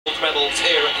medals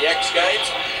here at the X Games.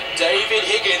 David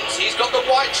Higgins, he's got the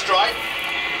white stripe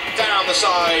down the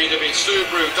side of his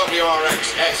Subaru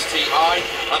WRX STI,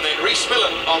 and then Rhys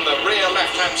Millen on the rear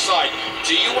left-hand side.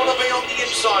 Do you want to be on the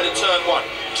inside of turn 1?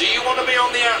 Do you want to be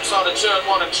on the outside of turn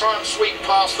 1 and try and sweep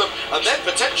past them, and then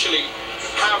potentially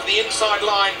have the inside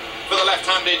line for the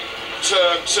left-handed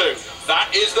turn 2?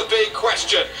 That is the big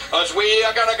question, as we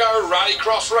are going to go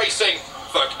Rallycross racing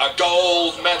for a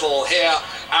gold medal here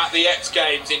at the X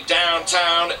Games in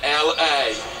downtown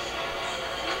LA.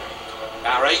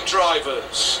 Our 8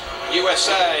 drivers,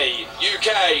 USA,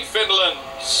 UK, Finland,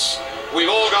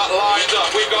 we've all got lined up.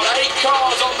 We've got 8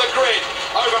 cars on the grid,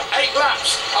 over 8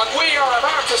 laps, and we are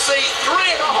about to see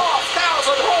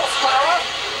 3,500 horsepower.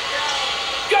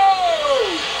 Go!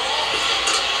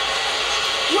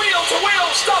 Wheel-to-wheel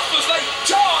stuff as they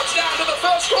charge down to the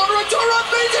first corner, and Doran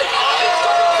beats it!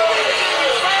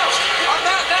 And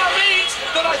that now means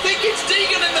that I think it's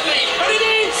Deegan in the lead, and it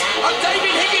is! And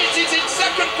David Higgins is in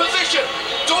second position.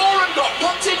 Doran got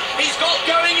punted, he's got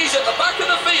going, he's at the back of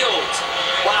the field.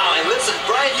 Wow, and listen,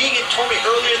 Brian Deegan told me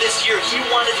earlier this year he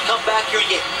wanted to come back here and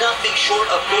get nothing short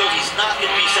of gold. He's not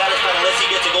going to be satisfied unless he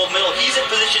gets a gold medal. He's in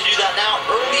position to do that now.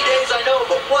 Early days, I know,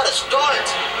 but what a start.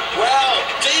 Well,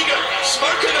 Deegan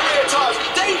smoking the rear tires.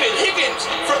 David Higgins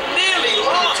from nearly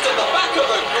last at the back of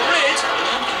the grid.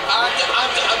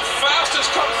 And Faust has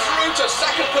come through to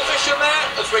second position there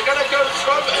as we're going to go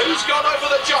through. Who's gone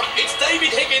over the jump? It's David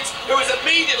Higgins who has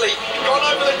immediately gone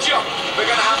over the jump. We're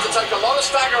going to have to take a lot of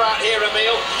stagger out here,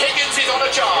 Emil. Higgins is on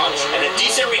a charge. And a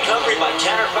decent recovery by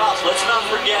Tanner Faust. Let's not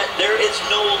forget, there is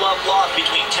no love lost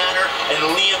between Tanner and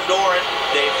Liam Doran.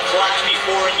 They've clashed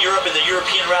before in Europe in the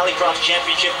European Rallycross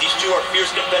Championship. These two are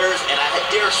fierce competitors, and I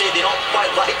dare say they don't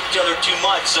quite like each other too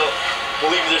much. So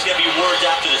believe me, there's going to be words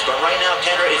after this, but right now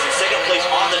Tanner is in second place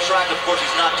on the track. Of course,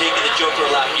 he's not taking the Joker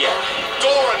lap yet.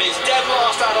 Doran is dead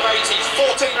last out of 8. He's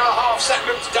 14.5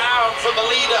 seconds down from the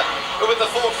leader with the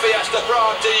Ford Fiesta,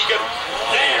 Brian Deegan.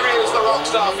 There is the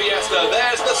Rockstar Fiesta.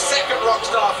 There's the second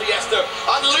Rockstar Fiesta.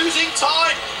 And losing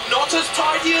time, not as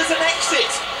tidy as an exit.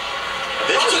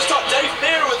 Not as tight. Dave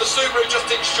Meara with the Subaru just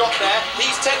in shot there.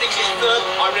 He's technically third.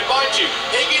 I remind you,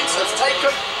 Higgins has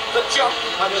taken the jump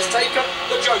and has taken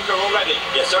the Joker already.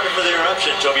 Yeah, sorry for the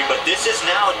interruption, Toby, but this is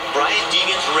now Brian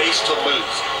Deegan's race to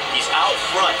lose. He's out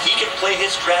front. He can play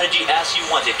his strategy as he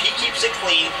wants. If he keeps it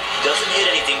clean, doesn't hit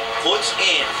anything, puts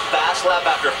in fast lap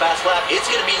after fast lap, it's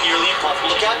going to be nearly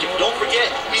impossible to catch him. Don't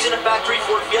forget, he's in a factory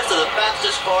Ford Fiesta, the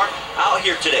fastest car out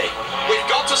here today. We've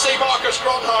got to see Marcus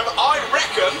Gronholm. I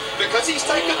reckon, because he's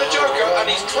taken the Joker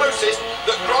and he's closest,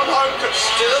 that Gronholm can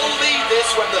still lead this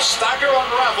when the stagger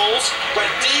unravels, when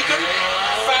Deegan,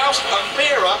 Faust and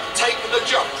Meara take the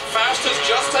jump. Faust has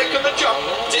just taken the jump.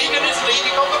 Deegan is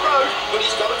leading on the road, but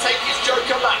he's got to take his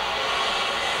Joker lap.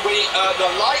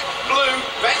 The light blue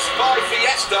Best Buy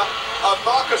Fiesta of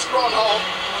Marcus Gronholm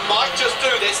might just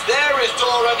do this. There is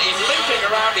Doran, he's limping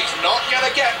around, he's not going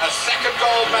to get a second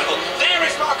gold medal. There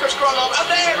is Marcus Gronholm, and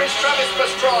there is Travis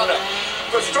Pastrana.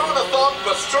 Pastrana thought,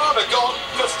 Pastrana gone,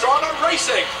 Pastrana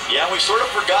racing. Yeah, we sort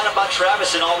of forgot about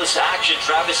Travis in all this action.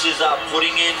 Travis is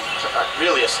putting in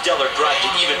really a stellar drive to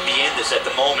even be in this at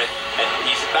the moment, and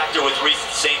he's back there with Rhys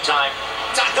at the same time.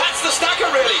 That's the stagger,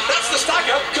 really. That's the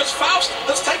stagger, because Faust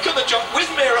has taken the jump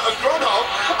with Meara and Gronholm,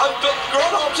 and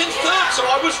Gronholm's in third, so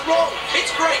I was wrong.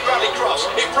 It's great Rallycross.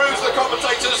 It proves the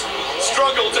commentators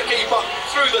struggle to keep up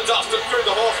through the dust and through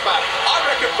the horseback. I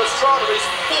reckon Pastrana is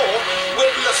fourth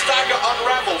when the stagger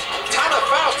unravels. Tanner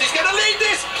Faust is going to lead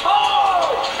this.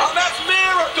 Oh! And that's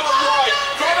Meara gone wide.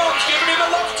 Gronholm's giving him a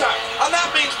love tap, and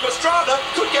that means Pastrana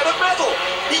could get a medal.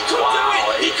 He could do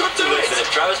it. He could do it.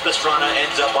 If Travis Pastrana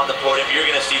ends up on the podium, you're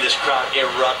going to see this crowd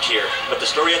erupt here. But the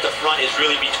story at the front is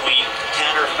really between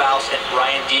Tanner Faust and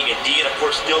Brian Deegan. Deegan, of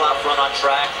course, still out front on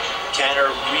track. Tanner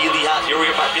really has. Here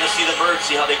we're about to see the merge,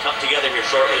 see how they come together here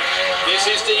shortly. This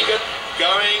is Deegan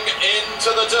going into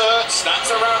the dirt.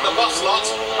 That's around the bus lot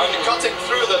and cutting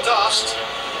through the dust.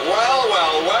 Well,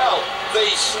 well, well. The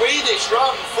Swedish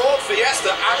run Ford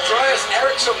Fiesta, Andreas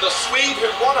Eriksson, the Swede who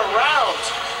won a round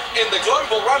in the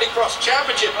Global Rallycross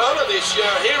Championship earlier this year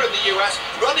here in the US,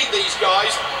 running these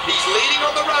guys. He's leading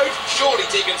on the road. Surely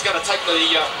Deegan's going to take the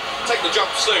jump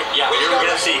soon. Yeah, we're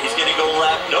going to see. He's going to go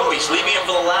lap. No, he's leaving him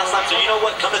for the last lap. So you know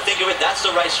what? Come to think of it, that's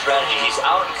the right strategy. He's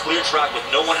out in clear track with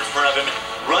no one in front of him.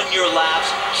 Run your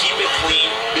laps, keep it clean,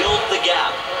 build the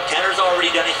gap. Tanner's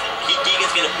already done it.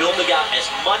 Deegan's going to build the gap as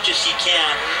much as he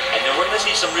can, and then we're going to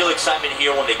see some real excitement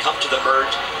here when they come to the merge.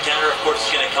 Tanner, of course,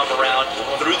 is going to come around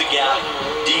through the gap.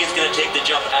 Deegan's going to take the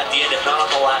jump at the end, if not on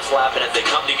the last lap, and as they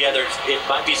come together, it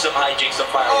might be some hijinks, some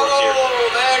fireworks here. Oh,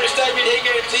 there is David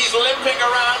Higgins. He's limping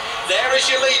around. Where is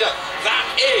your leader? That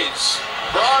is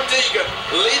Brian Deegan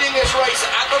leading this race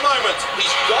at the moment.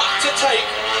 He's got to take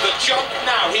the jump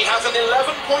now. He has an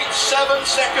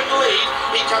 11.7-second lead.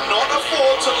 He cannot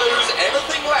afford to lose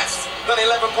anything less than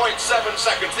 11.7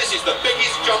 seconds. This is the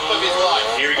biggest jump of his life.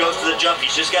 Here he goes to the jump.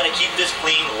 He's just got to keep this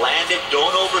clean. Land it.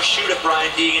 Don't overshoot it, Brian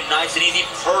Deegan. Nice and easy.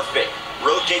 Perfect.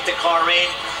 Rotate the car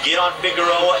in. Get on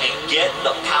Figueroa and get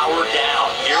the power down.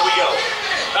 Here we go.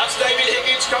 That's David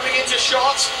Higgins coming into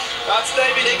shots. That's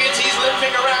David Higgins. He's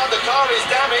limping around. The car is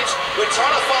damaged. We're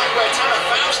trying to find where Tanner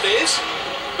Faust is.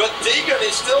 But Deegan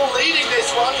is still leading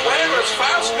this one. Where has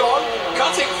Faust gone?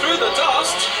 Cutting through the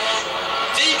dust.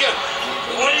 Deegan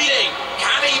leading.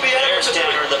 Can he be able to do it?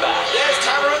 There's Tanner in the back. There's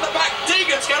Tanner in the back.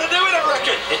 Deegan's going to do it, I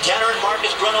reckon. And Tanner and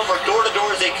Marcus run over door to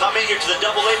door as they come in here to the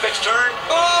double apex turn.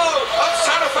 Oh,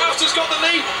 Tanner Faust has got the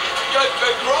lead.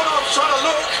 Gronholm's trying to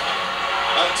look.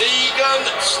 And Deegan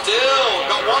still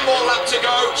got one more lap to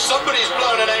go. Somebody's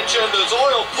blown an engine. There's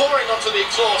oil pouring onto the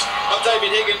exhaust of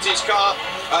David Higgins' car.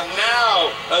 And now,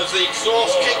 as the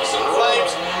exhaust kicks and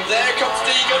flames, there comes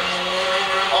Deegan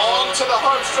onto the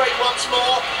home straight once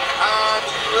more. And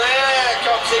there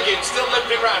comes Higgins, still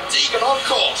limping around. Deegan on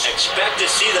course. Expect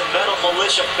to see the Metal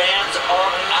Militia fans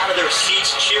up out of their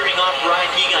seats cheering on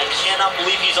Brian Deegan. I cannot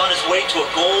believe he's on his way to a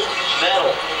gold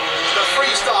medal. The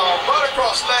freestyle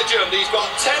motocross legend. He's got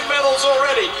 10 medals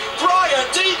already. Brian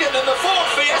Deegan in the Ford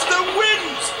Fiesta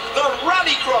wins the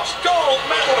Rallycross gold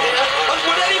medal here. And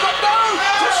would anyone know?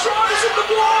 Pastrana's in the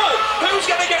wall. Who's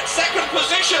going to get second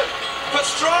position?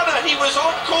 Pastrana, he was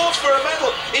on course for a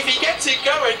medal. If he gets it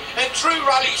going in true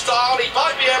rally style, he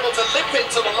might be able to limp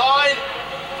it to the line.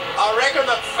 I reckon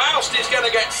that Faust is going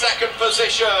to get second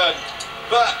position.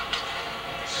 But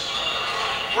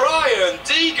Brian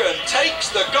Deegan takes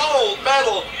the gold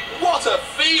medal. What a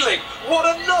feeling. What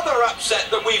another upset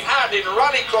that we've had in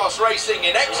Rallycross racing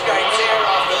in X Games here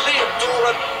after Liam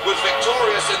Doran was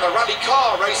victorious in the rally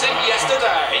car racing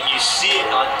yesterday. And you see it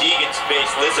on Deegan's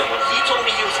face. Listen, when he told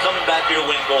me he was coming back here to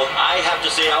win gold, I have to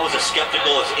say I was as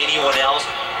skeptical as anyone else.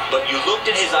 But you looked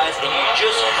in his eyes and you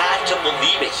just had to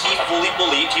believe it. He fully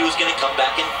believed he was going to come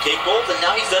back and take gold, and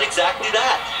now he's done exactly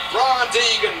that. Brian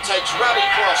Deegan takes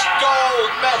Rallycross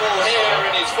gold medal here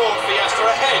in his Ford Fiesta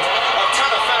ahead of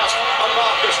Tanner Faust and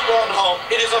Marcus Gronholm.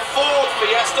 It is a Ford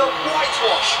Fiesta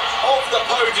whitewash of the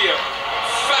podium.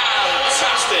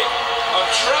 Fantastic. And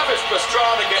Travis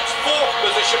Pastrana gets fourth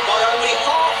position by only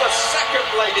half a second,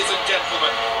 ladies and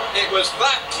gentlemen. It was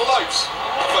that close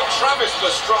for Travis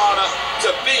Pastrana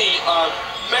to be a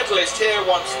medalist here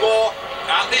once more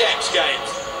at the X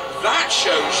Games. That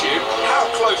shows you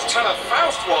how close Tanner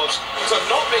Faust was to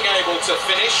not being able to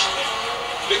finish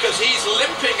because he's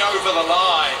limping over the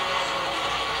line.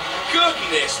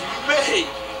 Goodness me!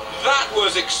 That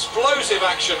was explosive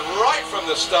action right from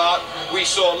the start. We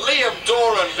saw Liam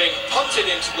Doran being punted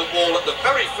into the wall at the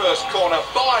very first corner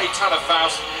by Tanner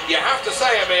Faust. You have to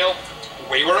say, Emil,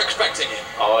 we were expecting it.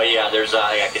 Oh yeah, there's,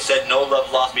 like I said, no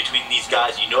love lost between these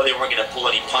guys. You know they weren't going to pull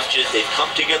any punches. They've come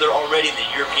together already in the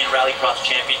European Rallycross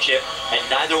Championship, and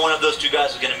neither one of those two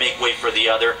guys is going to make way for the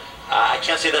other. I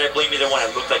can't say that I blame either one.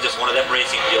 It looked like just one of them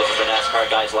racing deals, as the NASCAR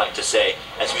guys like to say.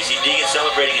 As we see Deegan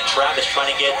celebrating and Travis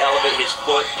trying to elevate his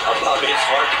foot above it. It's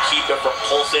hard to keep him from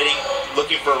pulsating,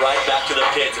 looking for a ride back to the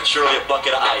pits, and surely a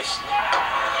bucket of ice.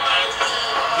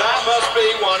 That must be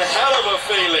one hell of a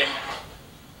feeling.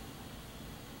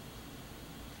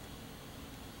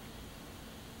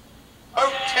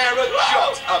 Don't care a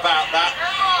jot about that.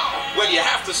 Well, you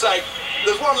have to say,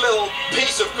 there's one little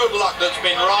piece of good luck that's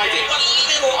been riding, one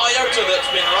little iota that's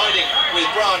been riding with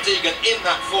Brian Deegan in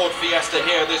that Ford Fiesta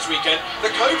here this weekend. The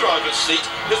co-driver's seat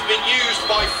has been used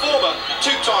by former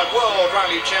two-time World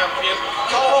Rally Champion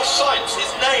Carlos Sainz. His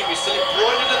name is still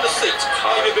embroidered in the seat.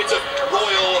 Maybe a bit of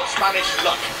royal Spanish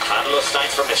luck. Carlos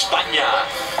Sainz from España.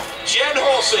 Jen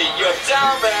Horsey, you're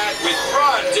down there with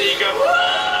Brian Deegan.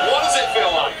 What does it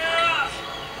feel like?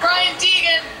 Brian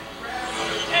Deegan,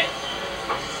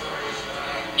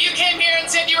 you came here and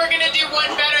said you were going to do one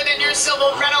better than your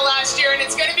silver medal last year, and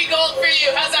it's going to be gold for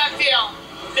you. How's that feel?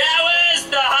 That was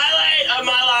the highlight of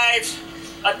my life.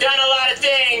 I've done a lot of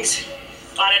things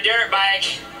on a dirt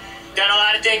bike, done a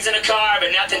lot of things in a car, but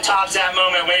nothing tops that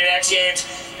moment winning X Games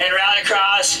and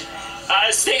Rallycross. I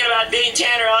was thinking about beating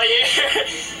Tanner all year,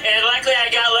 and luckily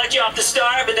I got lucky off the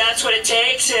start, but that's what it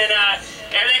takes, and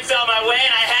everything fell my way,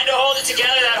 and I had to hold it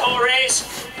together that whole race.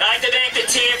 I'd like to thank the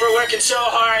team for working so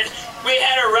hard. We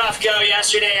had a rough go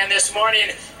yesterday and this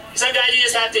morning. Sometimes you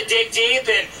just have to dig deep,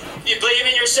 and you believe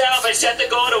in yourself. I set the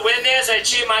goal to win this. I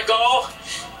achieved my goal.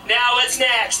 Now what's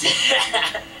next?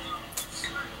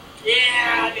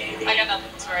 Yeah, baby. I got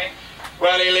nothing, sorry.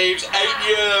 Well, he leaves 8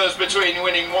 years between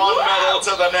winning one medal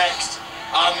to the next.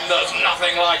 And there's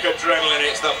nothing like adrenaline.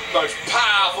 It's the most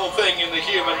powerful thing in the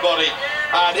human body.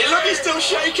 And look, he's still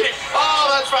shaking. Oh,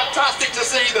 that's fantastic to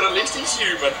see that at least he's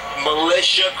human.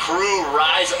 Militia crew,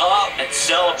 rise up and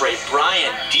celebrate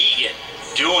Brian Deegan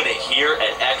doing it here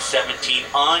at X17.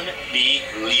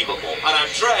 Unbelievable. And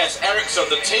Andreas Eriksson,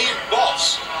 the team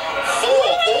boss, for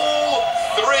all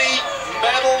 3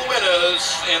 medal winners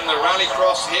in the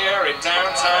Rallycross here in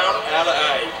downtown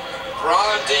LA.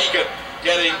 Brian Deegan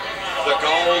getting the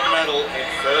gold medal in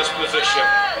first position.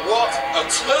 What a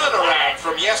turnaround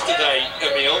from yesterday,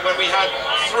 Emil, when we had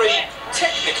 3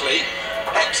 technically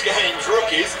X Games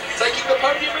rookies taking the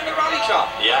podium in the Rally Cup.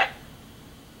 Yeah.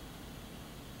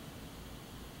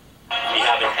 We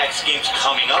have an X Games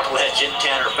coming up legend,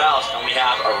 Tanner Faust, and we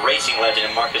have a racing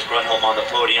legend, Marcus Grunholm, on the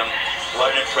podium.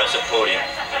 What an impressive podium.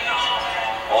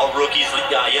 All rookies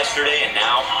yesterday, and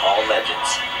now all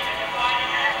legends.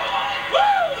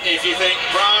 If you think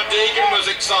Brian Deegan was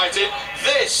excited,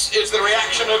 this is the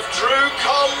reaction of Drew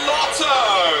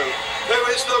Carlotto, who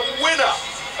is the winner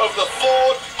of the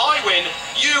Ford I Win,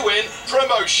 You Win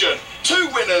promotion. 2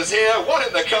 winners here, 1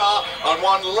 in the car and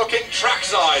 1 looking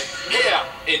trackside here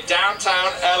in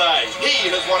downtown LA. He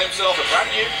has won himself a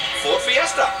brand new Ford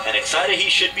Fiesta. And excited he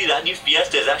should be. That new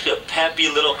Fiesta is actually a peppy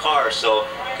little car, so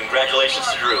congratulations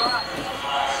to Drew.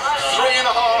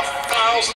 3.5